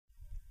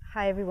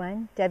Hi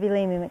everyone, Debbie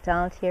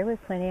Lamey-MacDonald here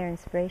with Plein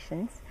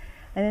Inspirations.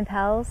 I'm in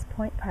Powell's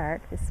Point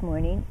Park this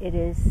morning. It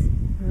is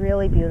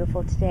really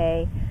beautiful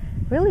today,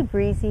 really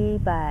breezy,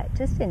 but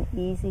just an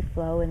easy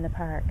flow in the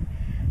park.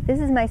 This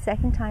is my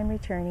second time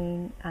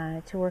returning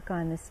to work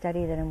on the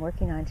study that I'm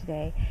working on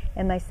today,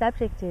 and my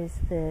subject is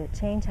the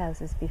change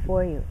houses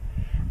before you.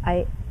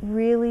 I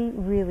really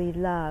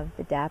love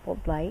the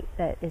dappled light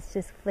that is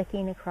just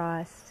flicking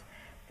across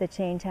the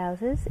change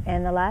houses,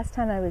 and the last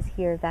time I was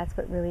here, that's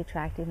what really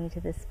attracted me to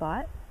this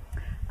spot.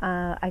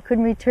 I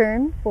couldn't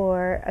return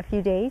for a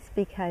few days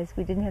because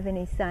we didn't have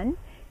any sun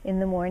in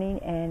the morning,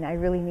 and I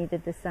really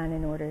needed the sun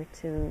in order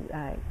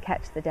to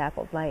catch the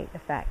dappled light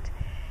effect.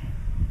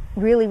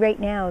 Really, right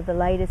now the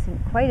light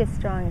isn't quite as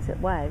strong as it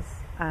was.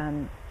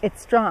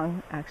 It's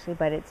strong actually,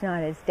 but it's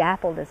not as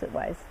dappled as it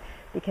was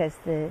because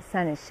the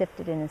sun has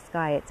shifted in the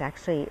sky. It's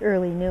actually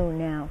early noon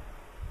now.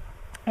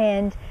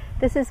 And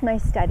this is my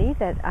study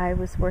that I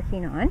was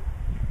working on.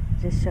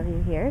 Just show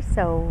you here.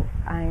 So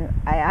I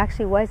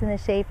actually was in the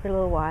shade for a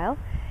little while,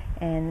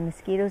 and the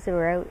mosquitoes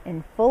are out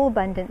in full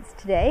abundance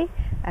today.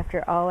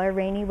 After all our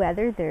rainy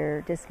weather,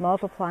 they're just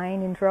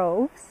multiplying in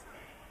droves,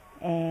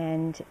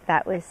 and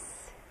that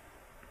was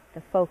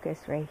the focus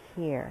right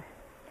here.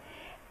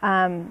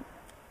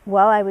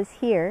 While I was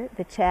here,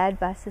 the Chad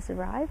bus has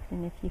arrived,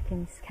 and if you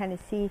can kind of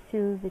see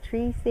through the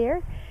trees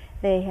there,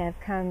 they have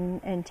come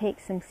and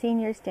take some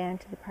seniors down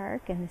to the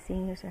park, and the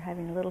seniors are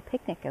having a little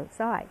picnic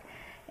outside.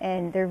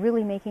 And they're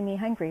really making me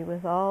hungry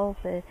with all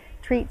the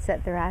treats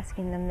that they're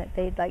asking them that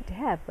they'd like to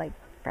have, like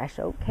fresh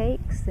oat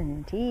cakes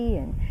and tea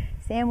and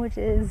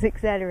sandwiches,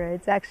 etc.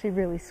 It's actually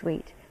really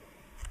sweet.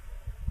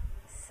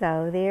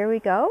 So there we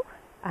go.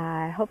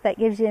 I hope that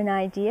gives you an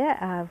idea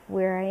of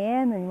where I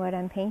am and what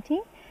I'm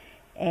painting.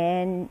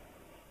 And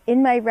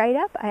in my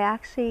write-up, I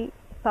actually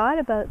thought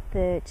about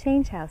the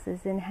change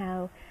houses and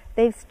how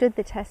they've stood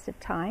the test of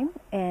time,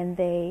 and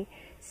they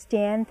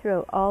stand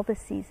throughout all the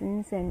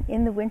seasons, and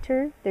in the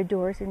winter their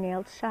doors are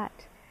nailed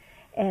shut,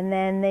 and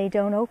then they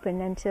don't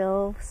open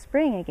until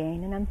spring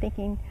again. And I'm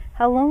thinking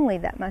how lonely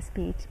that must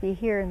be to be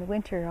here in the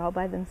winter all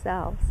by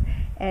themselves,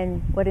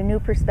 and what a new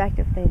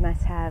perspective they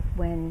must have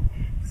when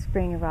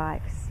spring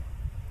arrives.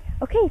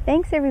 Okay,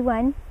 thanks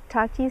everyone.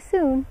 Talk to you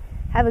soon.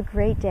 Have a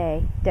great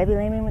day. Debbie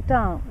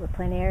Lamey-MacDonald with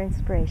Plein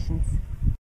Inspirations.